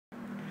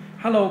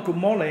Hello, good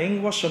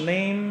morning. What's your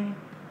name?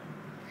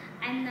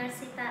 I'm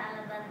Narcita,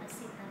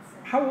 sir.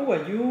 How old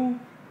are you?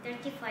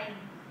 35.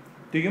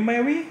 Do you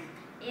marry?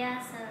 Yeah,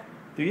 sir.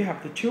 Do you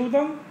have the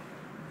children?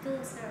 2,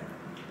 sir.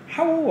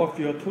 How old are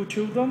your 2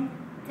 children?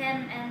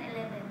 10 and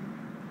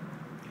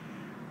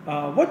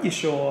 11. What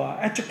is your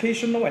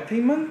educational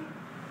attainment?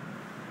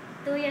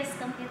 2 years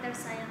computer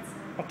science,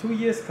 sir. 2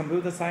 years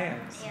computer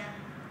science. Yeah.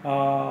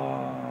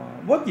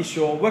 What is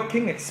your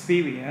working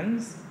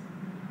experience?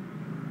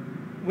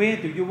 Where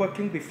do you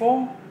working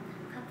before?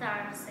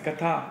 Qatar, sir.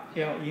 Qatar,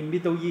 in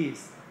Middle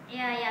East.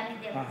 Yeah,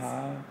 Middle East.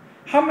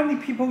 How many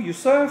people you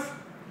serve?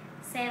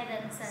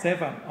 7, sir.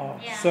 7.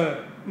 Yeah.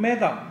 Sir,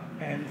 madam,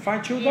 and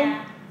 5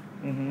 children?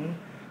 Yeah.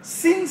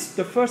 Since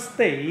the first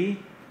day,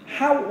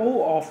 how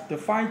old of the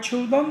 5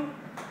 children?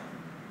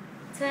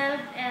 12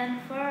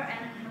 and 4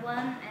 and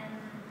 1 and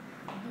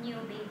new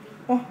baby.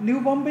 Oh,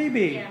 newborn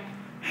baby. Yeah.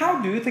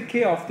 How do you take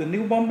care of the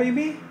newborn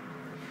baby?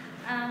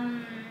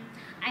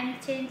 I'm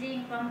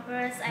changing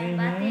pampers, I'm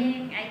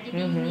bathing, I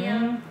giving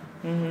milk.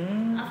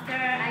 After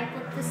I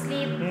put to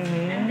sleep,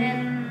 and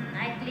then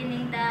I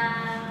cleaning the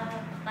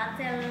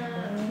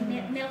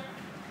bottle milk.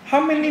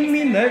 How many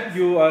minutes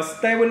you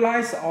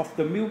sterilize of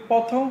the milk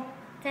bottle?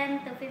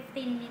 10 to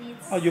 15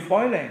 minutes. Oh, you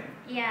boiling?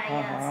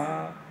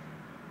 Yeah.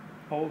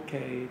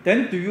 Okay.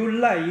 Then do you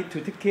like to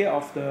take care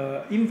of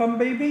the infant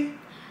baby?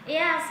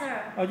 Yeah,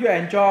 sir. Oh, you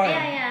enjoy?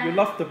 Yeah. You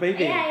love the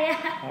baby?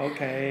 Yeah.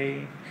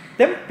 Okay.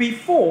 Then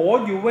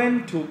before you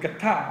went to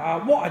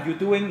Qatar, what are you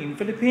doing in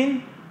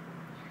Philippines?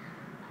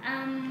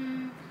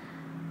 I'm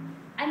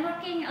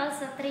working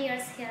also 3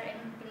 years here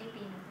in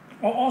Philippines.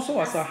 Or also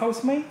as a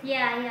housemaid?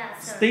 Yeah,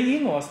 sir. Stay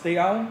in or stay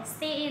out?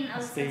 Stay in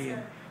also, Stay in.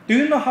 sir. Do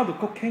you know how to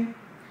cooking?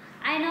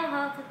 I know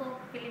how to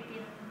cook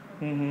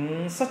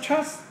Filipino. Such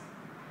as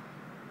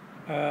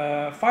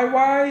fried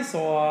rice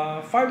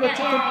or fried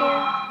vegetable?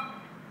 Yeah.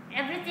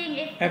 Everything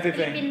is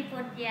Everything. Philippine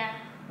food, yeah.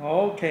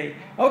 Okay.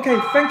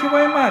 Thank you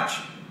very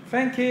much.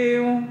 Thank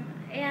you.